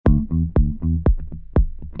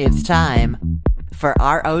It's time for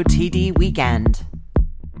ROTD weekend.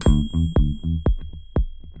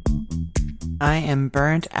 I am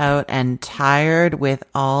burnt out and tired with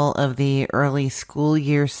all of the early school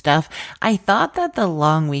year stuff. I thought that the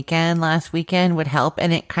long weekend last weekend would help,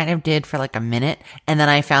 and it kind of did for like a minute. And then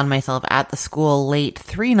I found myself at the school late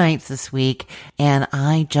 3 nights this week, and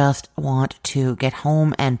I just want to get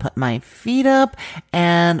home and put my feet up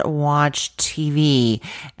and watch TV.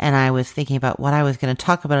 And I was thinking about what I was going to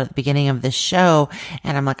talk about at the beginning of this show,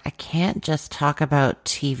 and I'm like, I can't just talk about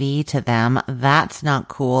TV to them. That's not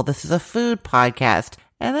cool. This is a food podcast.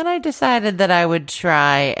 And then I decided that I would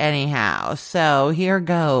try anyhow. So here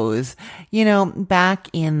goes. You know, back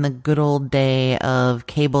in the good old day of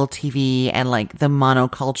cable TV and like the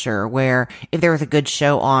monoculture, where if there was a good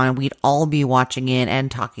show on, we'd all be watching it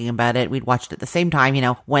and talking about it. We'd watch it at the same time, you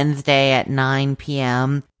know, Wednesday at 9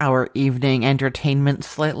 p.m. Our evening entertainment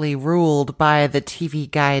slightly ruled by the TV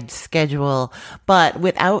Guide schedule. But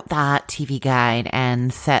without that TV Guide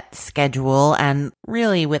and set schedule, and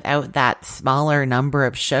really without that smaller number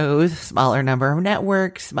of shows, smaller number of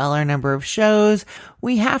networks, smaller number of shows,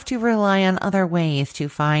 we have to rely on other ways to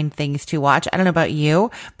find things to watch. I don't know about you,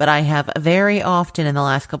 but I have very often in the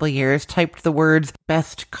last couple of years typed the words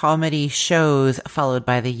best comedy shows followed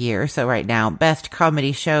by the year. So right now, best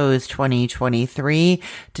comedy shows 2023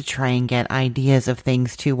 to try and get ideas of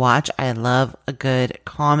things to watch. I love a good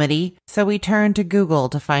comedy. So we turn to Google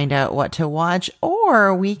to find out what to watch,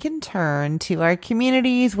 or we can turn to our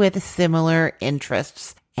communities with similar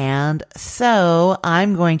interests. And so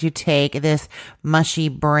I'm going to take this mushy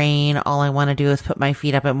brain, all I want to do is put my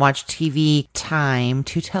feet up and watch TV time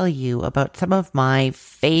to tell you about some of my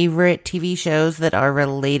favorite TV shows that are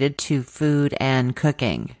related to food and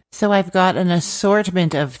cooking. So I've got an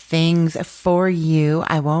assortment of things for you.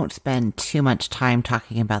 I won't spend too much time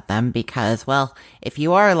talking about them because, well, if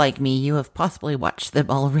you are like me, you have possibly watched them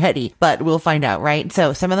already, but we'll find out, right?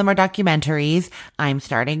 So some of them are documentaries. I'm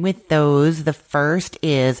starting with those. The first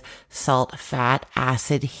is Salt, Fat,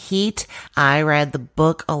 Acid, Heat. I read the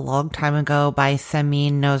book a long time ago by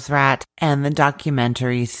Samin Nosrat, and the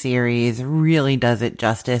documentary series really does it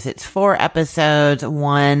justice. It's 4 episodes,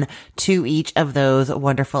 1 to each of those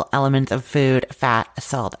wonderful elements of food: fat,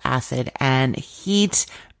 salt, acid, and heat.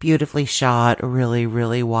 Beautifully shot, really,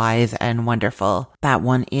 really wise and wonderful. That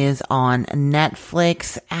one is on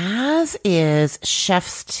Netflix, as is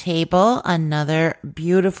Chef's Table, another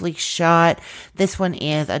beautifully shot. This one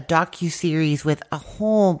is a docuseries with a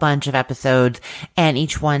whole bunch of episodes, and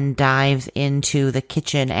each one dives into the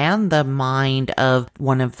kitchen and the mind of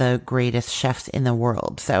one of the greatest chefs in the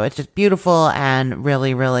world. So it's just beautiful and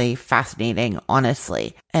really, really fascinating,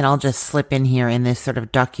 honestly. And I'll just slip in here in this sort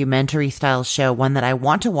of documentary style show, one that I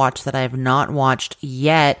want to watch that I have not watched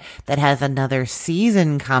yet that has another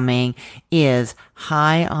season coming, is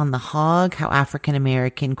High on the Hog: How African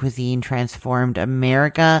American Cuisine Transformed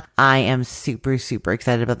America. I am super, super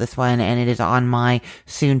excited about this one, and it is on my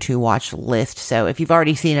soon to watch list. So if you've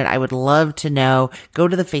already seen it, I would love to know. Go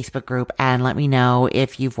to the Facebook group and let me know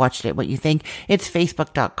if you've watched it, what you think. It's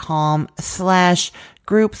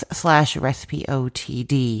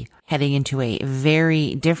facebook.com/groups/recipeotd. Heading into a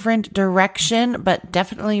very different direction, but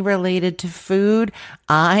definitely related to food.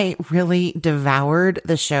 I really devoured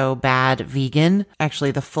the show Bad Vegan.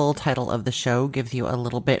 Actually, the full title of the show gives you a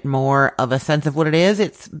little bit more of a sense of what it is.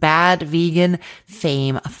 It's Bad Vegan: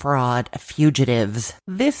 Fame, Fraud, Fugitives.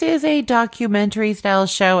 This is a documentary style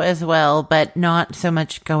show as well, but not so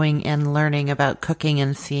much going and learning about cooking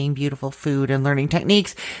and seeing beautiful food and learning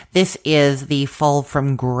techniques. This is the fall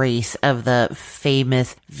from grace of the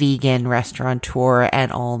famous vegan restaurateur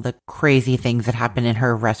and all the crazy things that happen in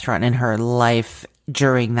her restaurant and her life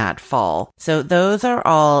during that fall. So those are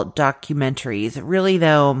all documentaries. Really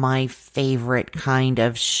though, my favorite kind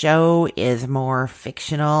of show is more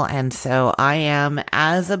fictional, and so I am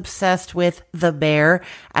as obsessed with The Bear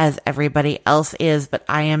as everybody else is, but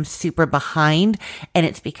I am super behind, and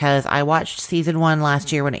it's because I watched season 1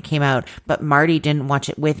 last year when it came out, but Marty didn't watch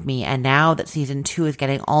it with me, and now that season 2 is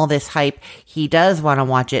getting all this hype, he does want to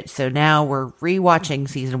watch it, so now we're rewatching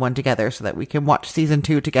season 1 together so that we can watch season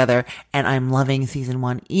 2 together, and I'm loving season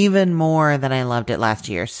 1 even more than I loved it last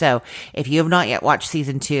year. So if you have not yet watched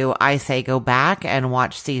season 2, I say go back and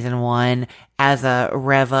watch season 1 as a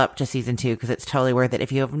rev up to season 2 because it's totally worth it.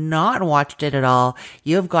 If you have not watched it at all,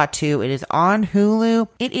 you have got to. It is on Hulu.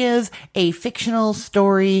 It is a fictional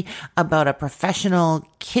story about a professional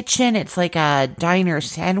kitchen. It's like a diner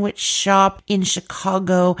sandwich shop in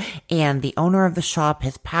Chicago, and the owner of the shop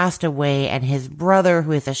has passed away, and his brother,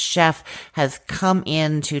 who is a chef, has come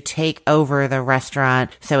in to take over the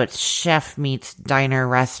restaurant. So it's chef meets diner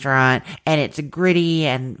restaurant, and it's gritty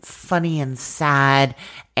and funny and sad.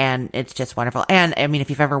 And it's just wonderful. And I mean, if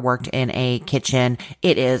you've ever worked in a kitchen,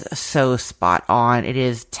 it is so spot on. It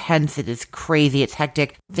is tense. It is crazy. It's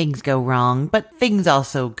hectic. Things go wrong, but things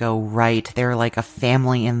also go right. They're like a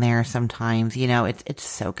family in there sometimes, it's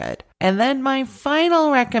so good. And then my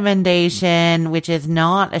final recommendation, which is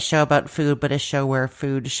not a show about food, but a show where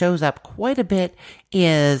food shows up quite a bit,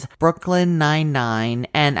 is Brooklyn Nine-Nine.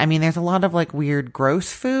 And I mean, there's a lot of like weird,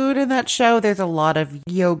 gross food in that show. There's a lot of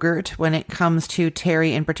yogurt when it comes to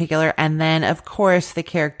Terry in particular. And then, of course, the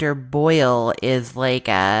character Boyle is like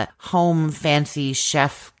a home fancy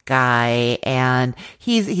chef guy, and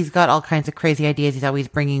he's got all kinds of crazy ideas. He's always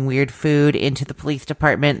bringing weird food into the police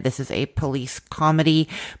department. This is a police comedy,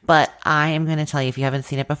 but I am going to tell you, if you haven't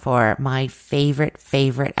seen it before, my favorite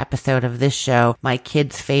episode of this show, my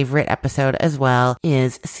kids' favorite episode as well,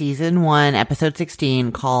 is season 1, episode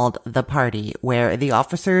 16, called The Party, where the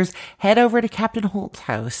officers head over to Captain Holt's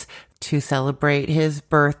house to celebrate his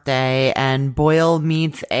birthday, and Boyle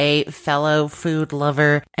meets a fellow food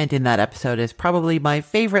lover. And in that episode is probably my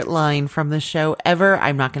favorite line from the show ever.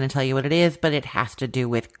 I'm not going to tell you what it is, but it has to do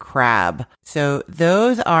with crab. So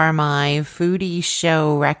those are my foodie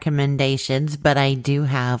show recommendations, but I do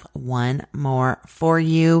have one more for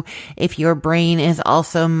you. If your brain is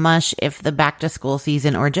also mush, if the back to school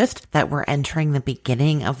season, or just that we're entering the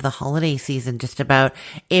beginning of the holiday season, just about,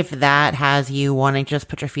 if that has you wanting to just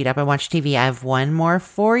put your feet up and watch TV, I have one more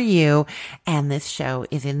for you. And this show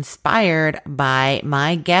is inspired by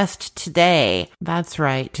my guest today. That's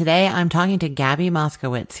right. Today I'm talking to Gabi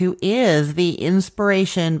Moskowitz, who is the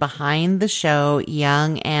inspiration behind the show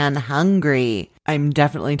Young and Hungry. I'm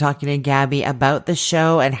definitely talking to Gabi about the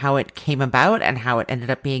show and how it came about and how it ended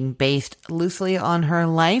up being based loosely on her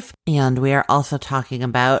life. And we are also talking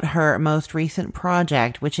about her most recent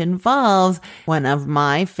project, which involves one of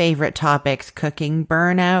my favorite topics, cooking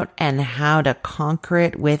burnout, and how to conquer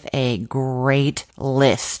it with a great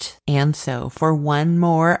list. And so for one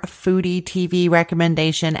more foodie TV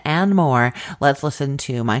recommendation and more, let's listen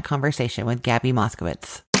to my conversation with Gabi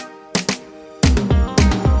Moskowitz.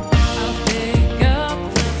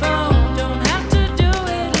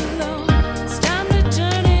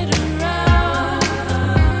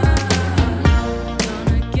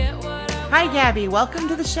 Hi, Gabi. Welcome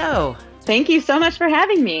to the show. Thank you so much for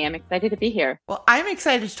having me. I'm excited to be here. Well, I'm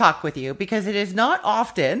excited to talk with you because it is not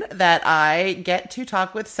often that I get to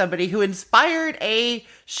talk with somebody who inspired a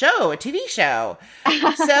show, a TV show.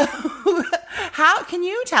 So how can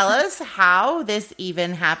you tell us how this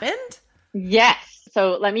even happened? Yes.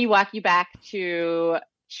 So let me walk you back to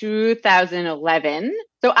 2011.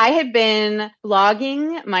 So I had been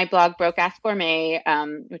blogging. My blog, Broke Ass Gourmet,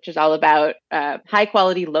 which is all about high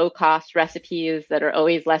quality, low cost recipes that are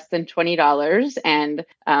always less than $20. And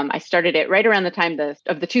I started it right around the time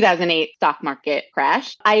of the 2008 stock market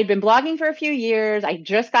crash. I had been blogging for a few years. I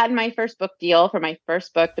just gotten my first book deal for my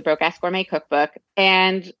first book, the Broke Ass Gourmet Cookbook.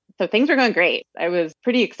 And so things were going great. I was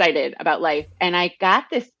pretty excited about life. And I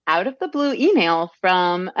got this out of the blue email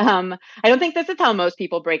from, I don't think this is how most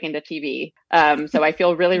people break into TV. So I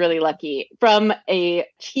feel really, really lucky, from a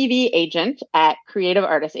TV agent at Creative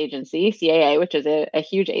Artists Agency, CAA, which is a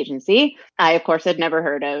huge agency. I, of course, had never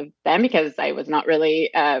heard of them because I was not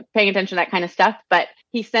really paying attention to that kind of stuff. But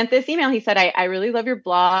he sent this email. He said, I really love your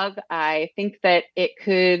blog. I think that it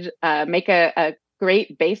could make a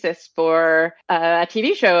great basis for a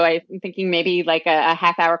TV show. I'm thinking maybe like a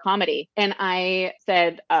half-hour comedy. And I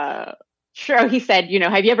said, sure. He said,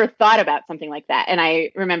 have you ever thought about something like that? And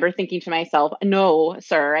I remember thinking to myself, no,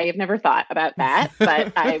 sir, I have never thought about that,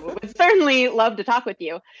 but I would certainly love to talk with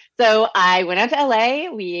you. So I went out to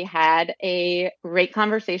LA. We had a great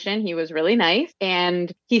conversation. He was really nice.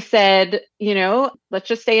 And he said, let's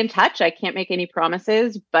just stay in touch. I can't make any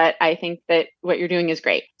promises, but I think that what you're doing is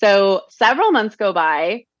great. So several months go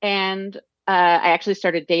by, and I actually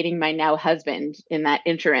started dating my now husband in that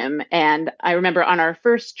interim. And I remember on our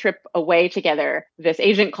first trip away together, this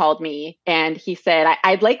agent called me and he said,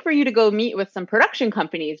 I'd like for you to go meet with some production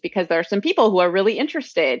companies because there are some people who are really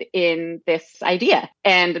interested in this idea.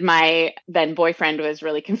 And my then boyfriend was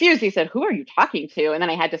really confused. He said, who are you talking to? And then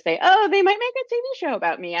I had to say, oh, they might make a TV show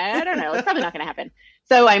about me. I don't know. It's probably not going to happen.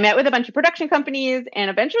 So I met with a bunch of production companies, and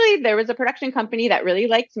eventually there was a production company that really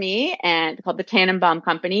liked me and called the Tannenbaum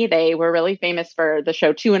Company. They were really famous for the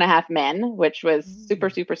show 2.5 Men, which was super,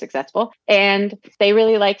 super successful. And they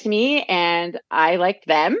really liked me and I liked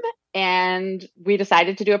them. And we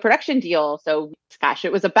decided to do a production deal. So gosh,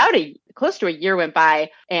 it was about close to a year went by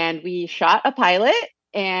and we shot a pilot.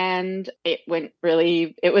 And it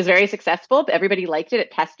was very successful. Everybody liked it.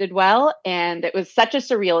 It tested well. And it was such a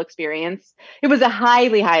surreal experience. It was a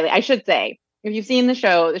highly, I should say, if you've seen the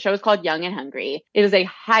show is called Young and Hungry. It is a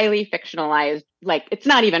highly fictionalized, it's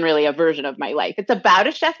not even really a version of my life. It's about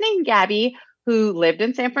a chef named Gabi who lives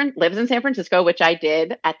in San Francisco, which I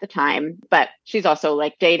did at the time, but she's also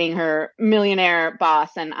dating her millionaire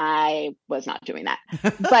boss, and I was not doing that.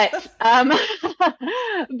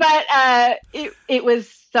 It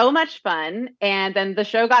was so much fun. And then the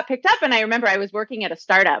show got picked up, and I remember I was working at a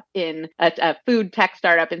startup a food tech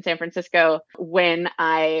startup in San Francisco when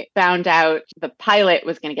I found out the pilot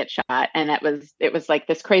was going to get shot, and it was like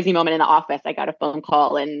this crazy moment in the office. I got a phone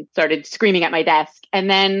call and started screaming at my desk, and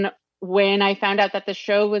then when I found out that the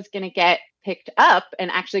show was going to get picked up and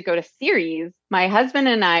actually go to series, my husband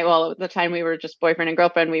and I, at the time we were just boyfriend and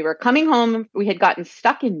girlfriend, we were coming home. We had gotten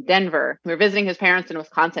stuck in Denver. We were visiting his parents in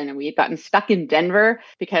Wisconsin, and we had gotten stuck in Denver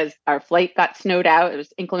because our flight got snowed out. It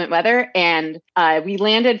was inclement weather. And we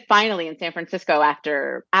landed finally in San Francisco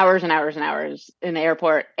after hours and hours and hours in the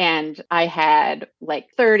airport. And I had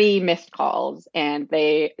 30 missed calls, and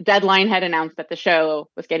Deadline had announced that the show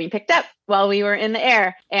was getting picked up while we were in the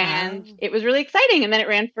air. And it was really exciting. And then it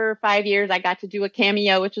ran for 5 years. I got to do a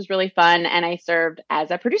cameo, which was really fun. And I served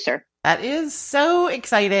as a producer. That is so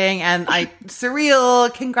exciting and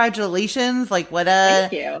surreal. Congratulations. What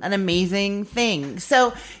an amazing thing.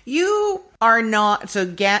 So you are not,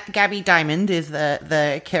 Gabi Diamond is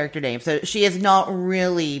the character name. So she is not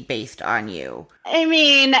really based on you. I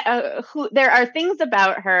mean, there are things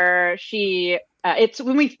about her. It's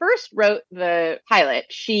when we first wrote the pilot,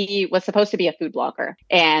 she was supposed to be a food blogger.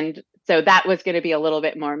 And so that was going to be a little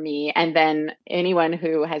bit more me. And then anyone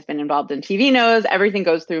who has been involved in TV knows everything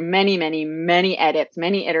goes through many, many, many edits,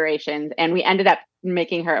 many iterations. And we ended up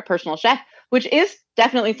making her a personal chef, which is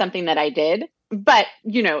definitely something that I did. But,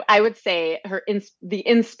 I would say the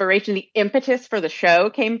inspiration, the impetus for the show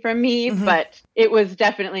came from me, but it was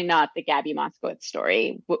definitely not the Gabi Moskowitz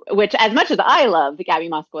story, which as much as I love the Gabi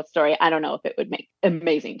Moskowitz story, I don't know if it would make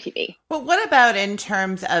amazing TV. Well, what about in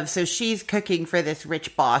terms of, so she's cooking for this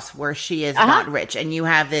rich boss where she is not rich, and you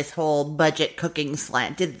have this whole budget cooking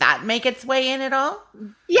slant. Did that make its way in at all?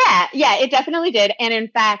 Yeah, it definitely did. And in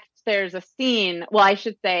fact, there's a scene, I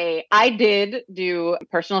should say, I did do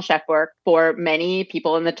personal chef work for many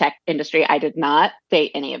people in the tech industry. I did not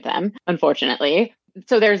date any of them, unfortunately.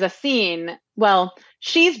 So there's a scene,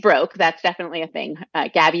 she's broke. That's definitely a thing.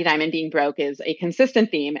 Gabi Diamond being broke is a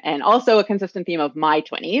consistent theme, and also a consistent theme of my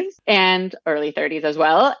 20s and early 30s as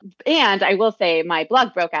well. And I will say my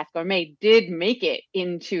blog, Broke Ass Gourmet, did make it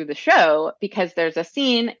into the show because there's a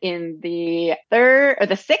scene in the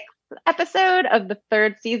sixth episode of the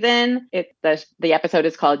third season. The episode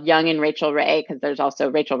is called Young and Rachel Ray, because there's also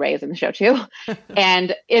Rachel Ray is in the show too.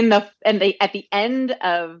 And at the end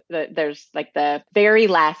of there's the very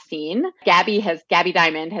last scene, Gabi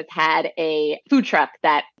Diamond has had a food truck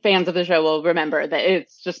that fans of the show will remember that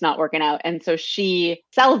it's just not working out. And so she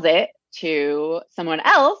sells it to someone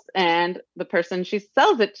else, and the person she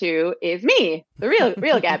sells it to is me, the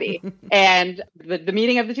real Gabi. And the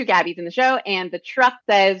meeting of the two Gabis in the show, and the truck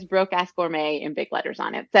says Broke Ass Gourmet in big letters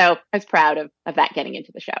on it. So I was proud of that getting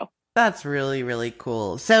into the show. That's really, really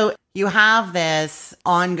cool. So you have this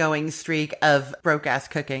ongoing streak of broke-ass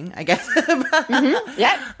cooking, I guess.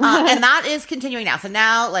 Yeah. And that is continuing now. So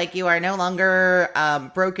now, you are no longer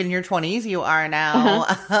broke in your 20s. You are now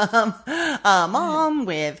a mom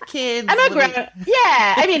with kids. I'm a grown.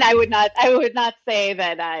 Yeah. I mean, I would not say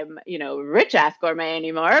that I'm, rich-ass gourmet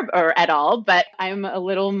anymore or at all, but I'm a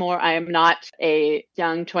little more, I am not a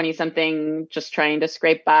young 20-something just trying to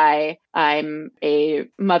scrape by. I'm a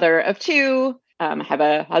mother of two. I have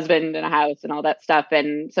a husband and a house and all that stuff.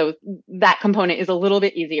 And so that component is a little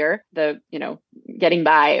bit easier, getting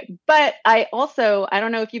by. But I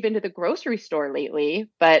don't know if you've been to the grocery store lately,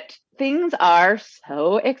 but things are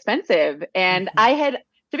so expensive. And I had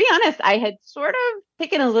to be honest, I had sort of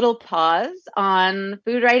taken a little pause on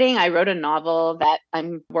food writing. I wrote a novel that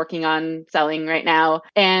I'm working on selling right now.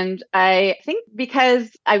 And I think because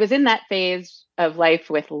I was in that phase of life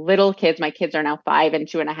with little kids, my kids are now 5 and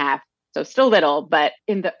 2.5. So still little, but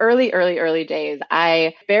in the early days,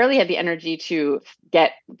 I barely had the energy to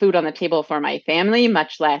get food on the table for my family,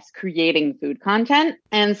 much less creating food content.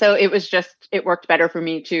 And so it worked better for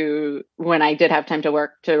me to, when I did have time to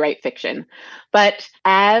work, to write fiction. But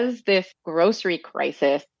as this grocery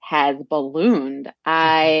crisis has ballooned,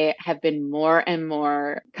 I have been more and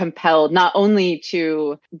more compelled not only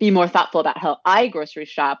to be more thoughtful about how I grocery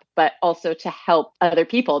shop, but also to help other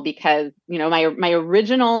people because, my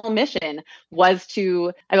original mission was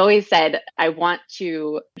I've always said, I want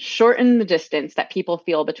to shorten the distance that people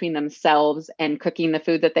feel between themselves and cooking the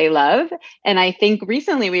food that they love. And I think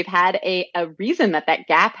recently we've had a reason that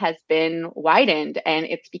gap has been widened. And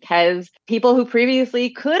it's because people who previously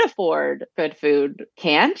could afford good food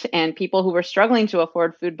can't. And people who were struggling to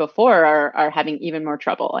afford food before are having even more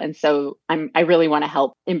trouble. And so I really want to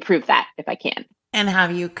help improve that if I can. And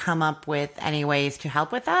have you come up with any ways to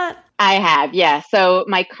help with that? I have, yeah. So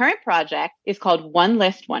my current project is called One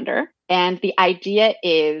List Wonder. And the idea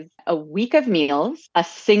is a week of meals, a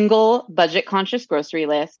single budget conscious grocery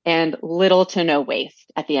list, and little to no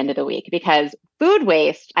waste at the end of the week. Because food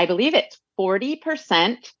waste, I believe it's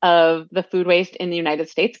 40% of the food waste in the United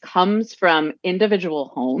States comes from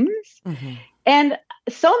individual homes. Mm-hmm. And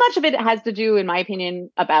so much of it has to do, in my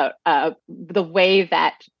opinion, about the way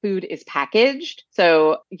that food is packaged.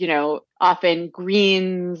 So, often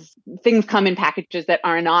greens, things come in packages that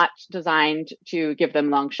are not designed to give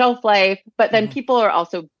them long shelf life, but then people are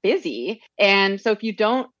also busy. And so if you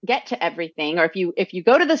don't get to everything, or if you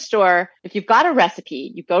go to the store, if you've got a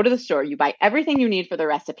recipe, you go to the store, you buy everything you need for the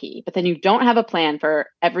recipe, but then you don't have a plan for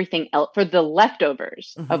everything else, for the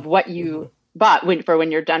leftovers of what you bought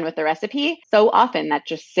when you're done with the recipe, so often that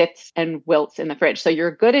just sits and wilts in the fridge. So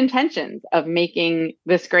your good intentions of making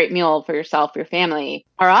this great meal for yourself, your family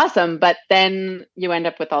are awesome, but then you end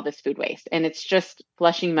up with all this food waste and it's just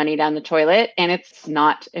flushing money down the toilet and it's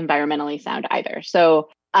not environmentally sound either. So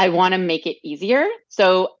I want to make it easier.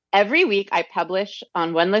 So every week I publish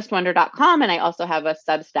on onelistwonder.com and I also have a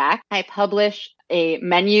Substack. I publish a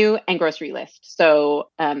menu and grocery list. So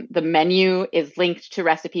the menu is linked to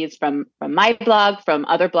recipes from my blog, from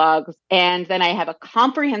other blogs. And then I have a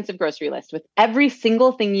comprehensive grocery list with every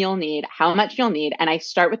single thing you'll need, how much you'll need. And I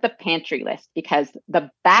start with the pantry list because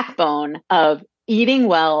the backbone of eating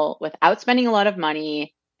well without spending a lot of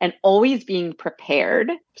money and always being prepared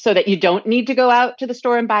so that you don't need to go out to the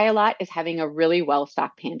store and buy a lot is having a really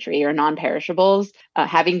well-stocked pantry or non-perishables.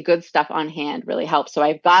 Having good stuff on hand really helps. So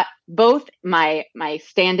I've got both my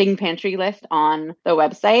standing pantry list on the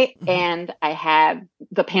website and I have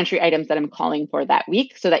the pantry items that I'm calling for that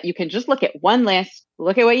week so that you can just look at one list,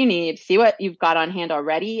 look at what you need, see what you've got on hand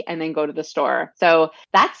already, and then go to the store. So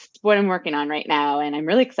that's what I'm working on right now. And I'm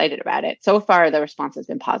really excited about it. So far, the response has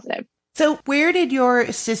been positive. So where did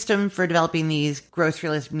your system for developing these grocery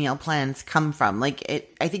list meal plans come from? I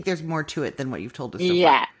think there's more to it than what you've told us so far.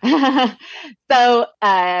 Yeah. So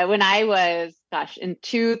when I was, in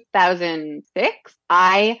 2006,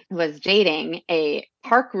 I was dating a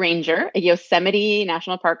park ranger, a Yosemite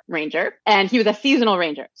National Park ranger, and he was a seasonal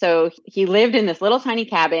ranger. So he lived in this little tiny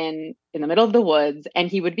cabin in the middle of the woods, and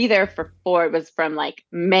he would be there it was from like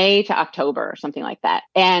May to October or something like that.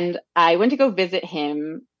 And I went to go visit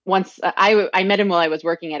him once. I met him while I was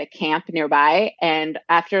working at a camp nearby. And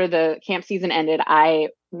after the camp season ended, I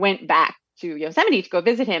went back to Yosemite to go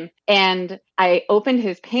visit him. And I opened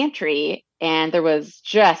his pantry and there was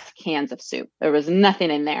just cans of soup. There was nothing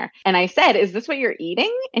in there. And I said, "Is this what you're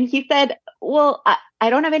eating?" And he said, "Well, I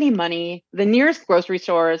don't have any money. The nearest grocery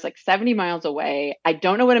store is like 70 miles away. I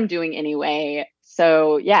don't know what I'm doing anyway.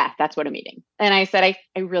 So yeah, that's what I'm eating." And I said,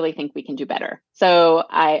 I really think we can do better. So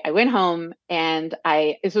I went home and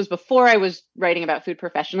this was before I was writing about food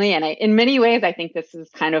professionally. And in many ways, I think this is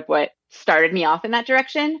kind of what started me off in that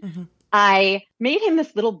direction. Mm-hmm. I made him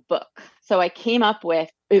this little book. So I came up with,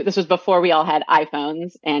 this was before we all had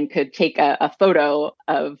iPhones and could take a photo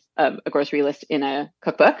of a grocery list in a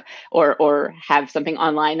cookbook or have something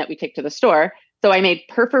online that we take to the store. So I made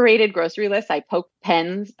perforated grocery lists. I poked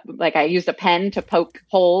pens, I used a pen to poke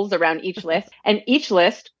holes around each list. And each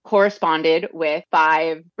list corresponded with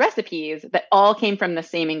 5 recipes that all came from the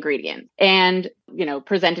same ingredient. And,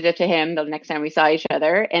 presented it to him the next time we saw each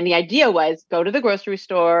other. And the idea was go to the grocery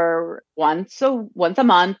store once a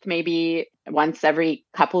month, maybe once every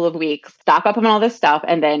couple of weeks, stock up on all this stuff.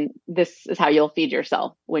 And then this is how you'll feed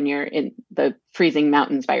yourself when you're in the freezing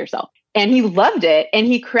mountains by yourself. And he loved it. And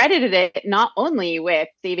he credited it not only with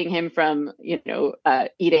saving him from,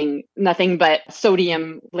 eating nothing but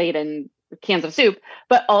sodium laden cans of soup,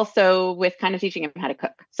 but also with kind of teaching him how to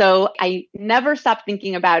cook. So I never stopped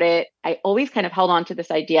thinking about it. I always kind of held on to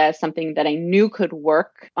this idea as something that I knew could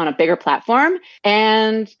work on a bigger platform.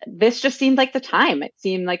 And this just seemed like the time. It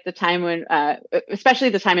seemed like the time when,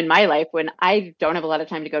 especially the time in my life when I don't have a lot of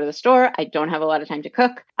time to go to the store. I don't have a lot of time to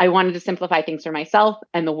cook. I wanted to simplify things for myself,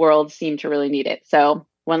 and the world seemed to really need it. So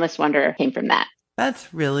One Less Wonder came from that.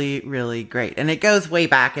 That's really, really great. And it goes way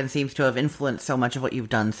back and seems to have influenced so much of what you've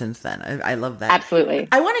done since then. I love that. Absolutely.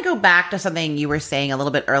 I want to go back to something you were saying a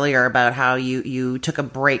little bit earlier about how you took a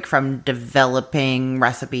break from developing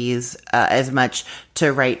recipes as much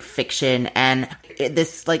to write fiction. And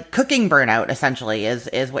this like cooking burnout essentially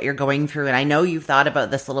is what you're going through. And I know you've thought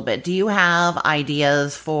about this a little bit. Do you have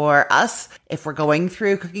ideas for us if we're going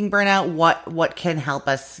through cooking burnout? What can help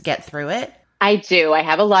us get through it? I do. I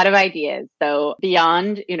have a lot of ideas. So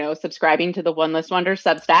beyond, subscribing to the One Less Wonder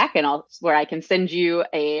Substack where I can send you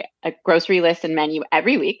a grocery list and menu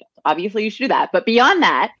every week. Obviously, you should do that. But beyond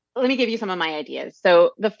that, let me give you some of my ideas.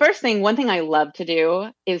 So the one thing I love to do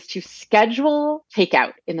is to schedule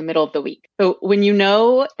takeout in the middle of the week. So when you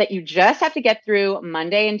know that you just have to get through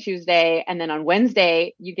Monday and Tuesday, and then on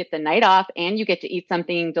Wednesday, you get the night off and you get to eat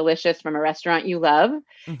something delicious from a restaurant you love,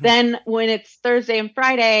 then when it's Thursday and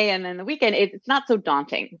Friday and then the weekend, it's not so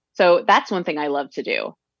daunting. So that's one thing I love to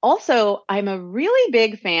do. Also, I'm a really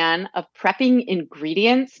big fan of prepping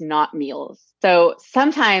ingredients, not meals. So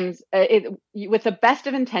sometimes with the best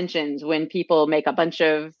of intentions, when people make a bunch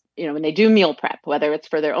of, when they do meal prep, whether it's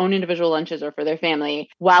for their own individual lunches or for their family,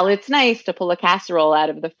 while it's nice to pull a casserole out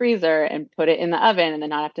of the freezer and put it in the oven and then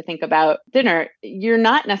not have to think about dinner, you're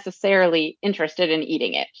not necessarily interested in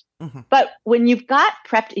eating it. But when you've got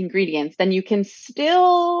prepped ingredients, then you can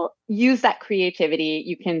still use that creativity.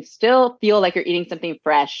 You can still feel like you're eating something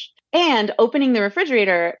fresh. And opening the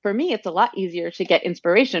refrigerator, for me, it's a lot easier to get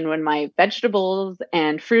inspiration when my vegetables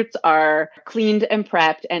and fruits are cleaned and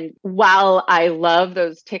prepped. And while I love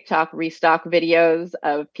those TikTok restock videos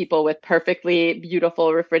of people with perfectly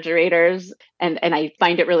beautiful refrigerators, and I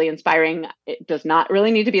find it really inspiring, it does not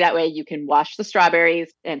really need to be that way. You can wash the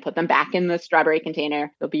strawberries and put them back in the strawberry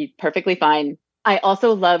container. They'll be perfectly fine. I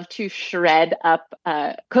also love to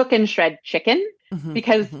cook and shred chicken.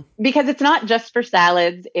 Because it's not just for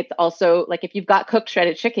salads. It's also like if you've got cooked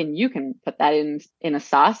shredded chicken, you can put that in a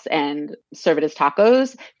sauce and serve it as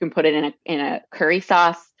tacos. You can put it in a curry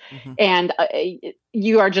sauce, and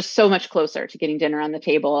you are just so much closer to getting dinner on the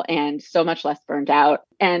table and so much less burned out.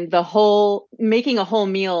 And making a whole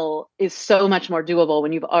meal is so much more doable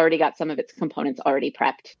when you've already got some of its components already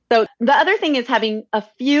prepped. So the other thing is having a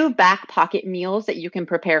few back pocket meals that you can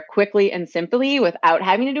prepare quickly and simply without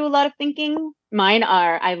having to do a lot of thinking. Mine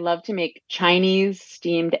are, I love to make Chinese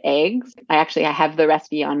steamed eggs. I have the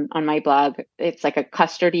recipe on my blog. It's like a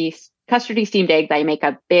custardy steamed eggs. I make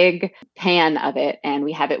a big pan of it and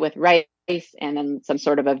we have it with rice and then some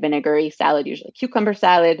sort of a vinegary salad, usually cucumber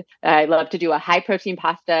salad. I love to do a high protein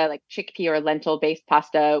pasta, like chickpea or lentil based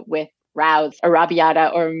pasta with rouse,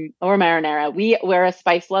 arrabbiata or marinara. We're a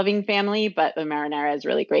spice loving family, but the marinara is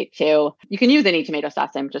really great too. You can use any tomato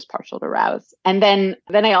sauce. I'm just partial to rouse. And then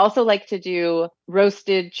I also like to do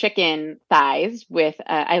roasted chicken thighs with,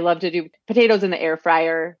 I love to do potatoes in the air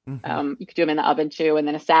fryer. You could do them in the oven too. And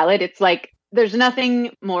then a salad. It's like, there's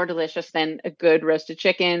nothing more delicious than a good roasted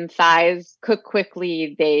chicken. Thighs cook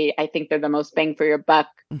quickly. I think they're the most bang for your buck,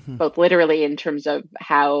 both literally in terms of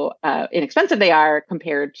how inexpensive they are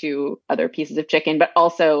compared to other pieces of chicken, but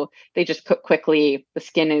also they just cook quickly. The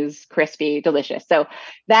skin is crispy, delicious. So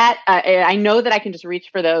that I know that I can just reach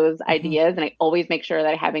for those ideas, and I always make sure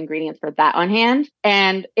that I have ingredients for that on hand.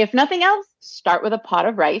 And if nothing else, start with a pot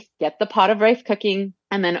of rice, get the pot of rice cooking,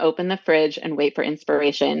 and then open the fridge and wait for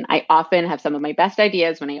inspiration. I often have some of my best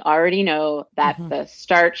ideas when I already know that the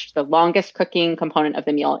starch, the longest cooking component of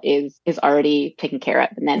the meal is already taken care of.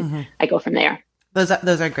 And then I go from there. Those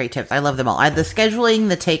are great tips. I love them all. The scheduling,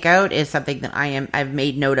 the takeout is something that I've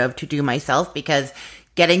made note of to do myself, because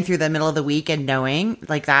getting through the middle of the week and knowing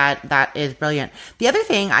like that is brilliant. The other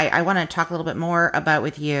thing I want to talk a little bit more about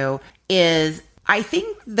with you is, I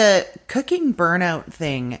think the cooking burnout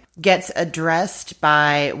thing gets addressed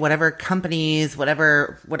by whatever companies,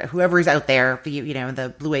 whoever's out there,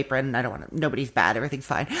 the Blue Apron. Nobody's bad. Everything's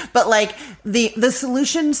fine. But like the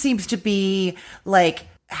solution seems to be like,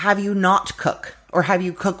 have you not cook, or have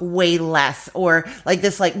you cook way less, or like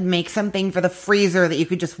this, like make something for the freezer that you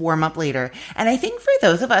could just warm up later. And I think for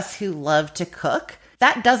those of us who love to cook,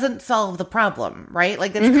 that doesn't solve the problem, right?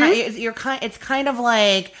 Like that's it's kind of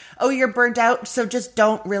like, oh, you're burnt out, so just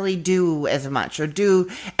don't really do as much and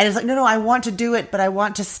it's like, no, I want to do it, but I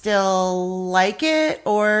want to still like it.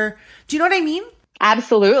 Or do you know what I mean?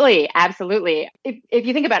 Absolutely. Absolutely. If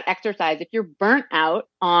you think about exercise, if you're burnt out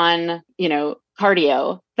on,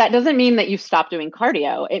 cardio, that doesn't mean that you stop doing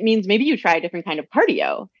cardio. It means maybe you try a different kind of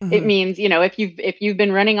cardio. Mm-hmm. It means, if you've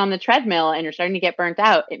been running on the treadmill and you're starting to get burnt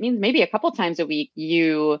out, it means maybe a couple times a week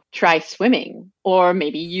you try swimming, or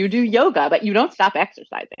maybe you do yoga, but you don't stop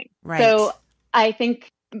exercising. Right. So I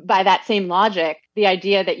think by that same logic, the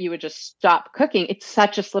idea that you would just stop cooking, it's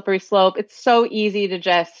such a slippery slope. It's so easy to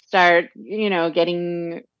just start,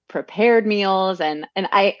 getting prepared meals. And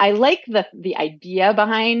I like the idea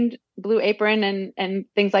behind Blue Apron and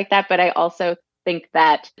things like that. But I also think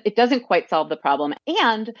that it doesn't quite solve the problem,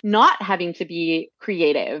 and not having to be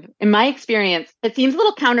creative. In my experience, it seems a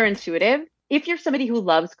little counterintuitive. If you're somebody who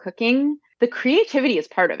loves cooking, the creativity is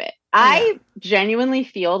part of it. I genuinely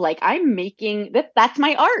feel like I'm making that's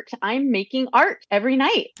my art. I'm making art every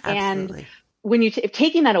night. Absolutely. And when if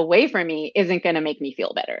taking that away from me isn't going to make me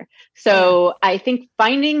feel better. So I think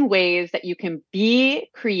finding ways that you can be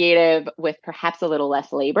creative with perhaps a little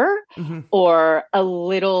less labor, or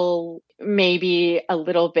maybe a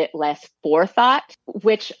little bit less forethought,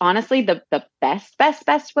 which honestly, the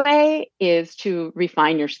best way is to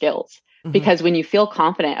refine your skills. Because when you feel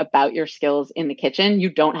confident about your skills in the kitchen,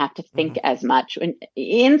 you don't have to think as much. And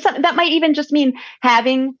that might even just mean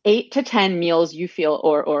having 8 to 10 meals you feel,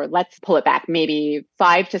 or let's pull it back, maybe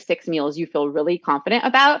 5 to 6 meals you feel really confident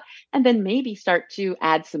about, and then maybe start to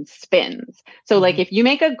add some spins. So like if you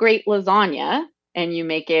make a great lasagna and you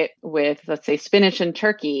make it with, let's say, spinach and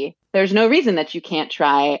turkey, there's no reason that you can't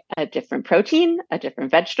try a different protein, a different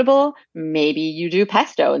vegetable. Maybe you do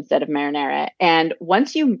pesto instead of marinara. And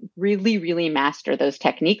once you really, really master those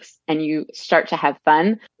techniques and you start to have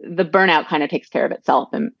fun, the burnout kind of takes care of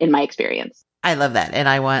itself in my experience. I love that. And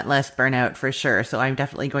I want less burnout for sure. So I'm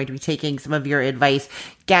definitely going to be taking some of your advice.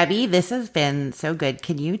 Gabi, this has been so good.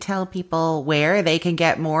 Can you tell people where they can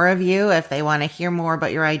get more of you if they want to hear more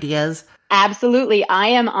about your ideas? Absolutely. I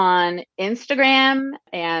am on Instagram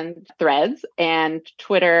and Threads and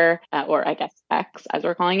Twitter, or I guess X, as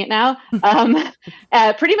we're calling it now.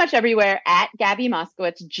 Pretty much everywhere at Gabi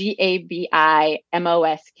Moskowitz,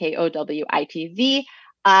 GABIMOSKOWITZ.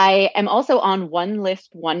 I am also on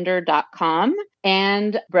onelistwonder.com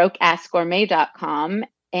and brokeassgourmet.com.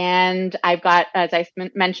 And I've got, as I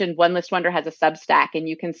mentioned, One List Wonder has a Substack, and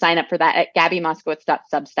you can sign up for that at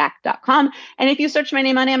gabimoskowitz.substack.com. And if you search my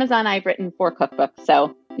name on Amazon, I've written 4 cookbooks,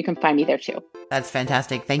 so you can find me there too. That's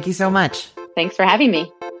fantastic. Thank you so much. Thanks for having me.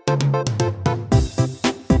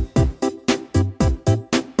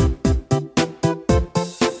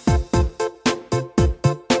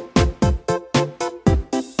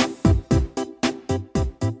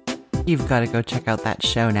 You've got to go check out that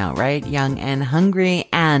show now, right? Young and Hungry.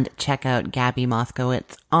 And check out Gabi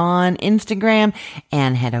Moskowitz on Instagram,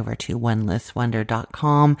 and head over to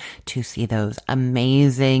onelistwonder.com to see those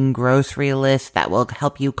amazing grocery lists that will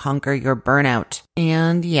help you conquer your burnout.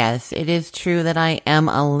 And yes, it is true that I am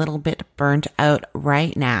a little bit burnt out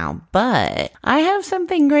right now, but I have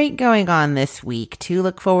something great going on this week to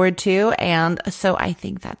look forward to, and so I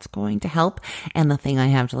think that's going to help. And the thing I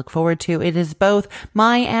have to look forward to, it is both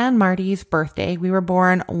my and Marty's birthday. We were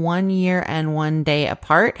born 1 year and 1 day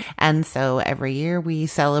apart, and so every year we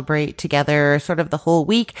celebrate together sort of the whole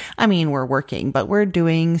week. I mean, we're working, but we're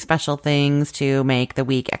doing special things to make the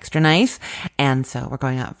week extra nice. And so we're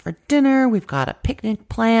going out for dinner. We've got a picnic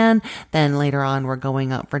plan. Then later on, we're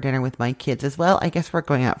going out for dinner with my kids as well. I guess we're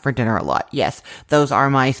going out for dinner a lot. Yes, those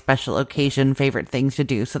are my special occasion favorite things to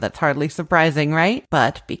do. So that's hardly surprising, right?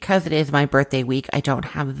 But because it is my birthday week, I don't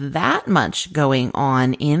have that much going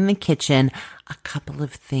on in the kitchen. A couple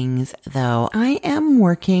of things though. I am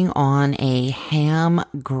working on a ham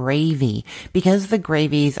gravy because the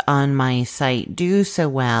gravies on my site do so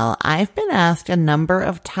well. I've been asked a number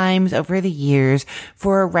of times over the years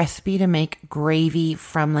for a recipe to make gravy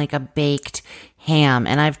from like a baked ham,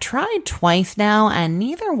 and I've tried twice now, and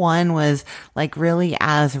neither one was like really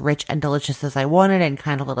as rich and delicious as I wanted, and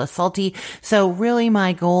kind of a little salty. So really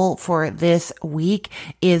my goal for this week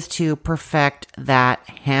is to perfect that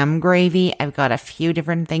ham gravy. I've got got a few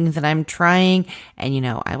different things that I'm trying, and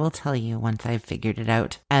I will tell you once I've figured it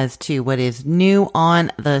out. As to what is new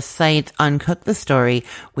on the site on Cook the Story,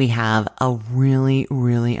 we have a really,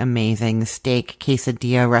 really amazing steak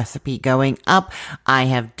quesadilla recipe going up. I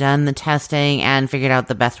have done the testing and figured out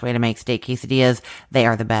the best way to make steak quesadillas. They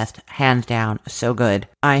are the best, hands down, so good.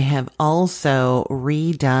 I have also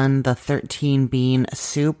redone the 13 bean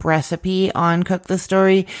soup recipe on Cook the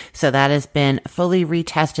Story. So that has been fully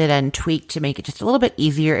retested and tweaked to make it just a little bit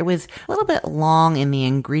easier. It was a little bit long in the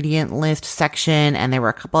ingredient list section, and there were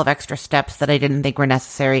a couple of extra steps that I didn't think were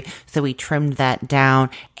necessary. So we trimmed that down.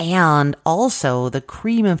 And also the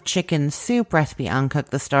cream of chicken soup recipe on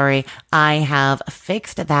Cook the Story, I have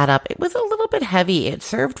fixed that up. It was a little bit heavy. It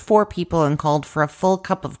served 4 people and called for a full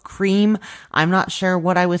cup of cream. I'm not sure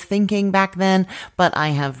what I was thinking back then, but I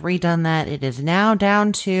have redone that. It is now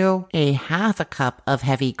down to a half a cup of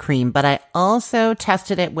heavy cream, but I also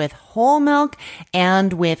tested it with whole milk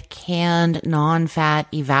and with canned non-fat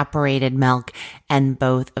evaporated milk, and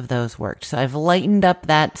both of those worked. So I've lightened up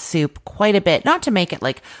that soup quite a bit, not to make it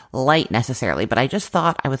like light necessarily, but I just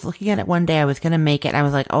thought, I was looking at it one day, I was going to make it, and I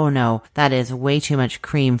was like, oh no, that is way too much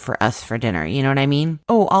cream for us for dinner. You know what I mean?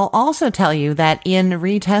 Oh, I'll also tell you that in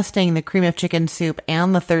retesting the cream of chicken soup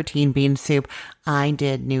and the 13 bean soup, I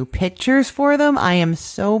did new pictures for them. I am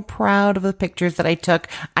so proud of the pictures that I took.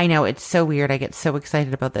 I know it's so weird. I get so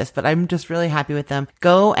excited about this, but I'm just really happy with them.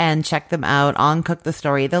 Go and check them out on Cook the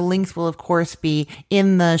Story. The links will, of course, be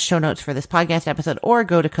in the show notes for this podcast episode, or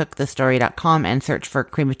go to cookthestory.com and search for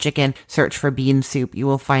cream of chicken, search for bean soup. You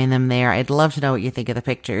will find them there. I'd love to know what you think of the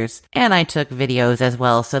pictures. And I took videos as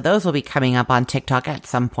well, so those will be coming up on TikTok at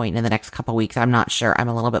some point in the next couple weeks. I'm not sure. I'm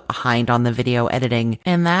a little bit behind on the video editing.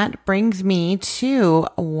 And that brings me to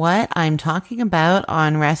what I'm talking about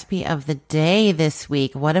on Recipe of the Day this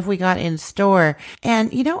week. What have we got in store? And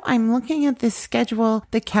I'm looking at this schedule,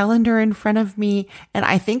 the calendar in front of me, and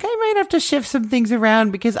I think I might have to shift some things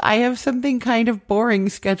around because I have something kind of boring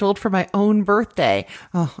scheduled for my own birthday.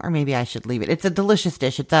 Oh, or maybe I should leave it. It's a delicious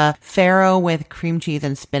dish. It's a farro with cream cheese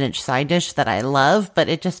and spinach side dish that I love, but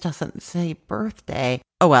it just doesn't say birthday.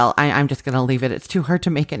 Oh, well, I'm just going to leave it. It's too hard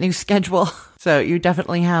to make a new schedule. So you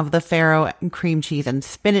definitely have the farro and cream cheese and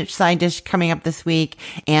spinach side dish coming up this week,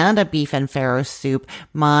 and a beef and farro soup,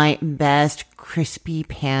 my best crispy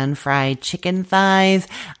pan fried chicken thighs,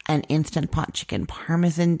 an instant pot chicken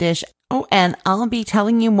parmesan dish. Oh, and I'll be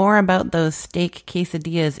telling you more about those steak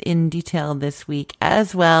quesadillas in detail this week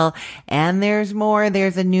as well. And there's more.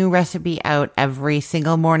 There's a new recipe out every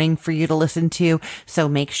single morning for you to listen to. So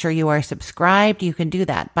make sure you are subscribed. You can do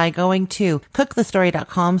that by going to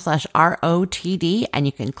cookthestory.com/ROTD, and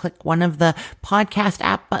you can click one of the podcast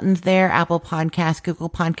app buttons there, Apple Podcasts, Google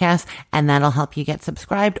Podcasts, and that'll help you get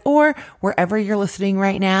subscribed. Or wherever you're listening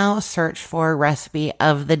right now, search for Recipe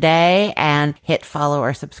of the Day and hit follow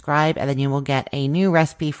or subscribe. And then you will get a new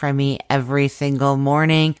recipe from me every single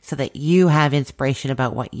morning so that you have inspiration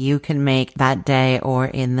about what you can make that day or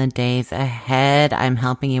in the days ahead. I'm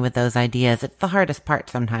helping you with those ideas. It's the hardest part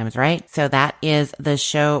sometimes, right? So that is the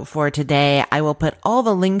show for today. I will put all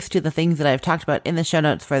the links to the things that I've talked about in the show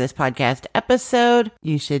notes for this podcast episode.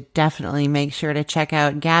 You should definitely make sure to check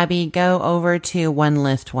out Gabi. Go over to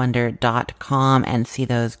onelistwonder.com and see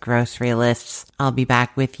those grocery lists. I'll be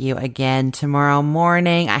back with you again tomorrow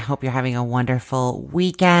morning. I hope you're having a wonderful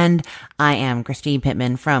weekend. I am Christine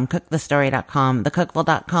Pittman from cookthestory.com,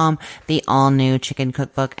 thecookville.com, the all new chicken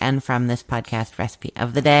cookbook, and from this podcast Recipe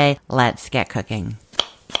of the Day. Let's get cooking.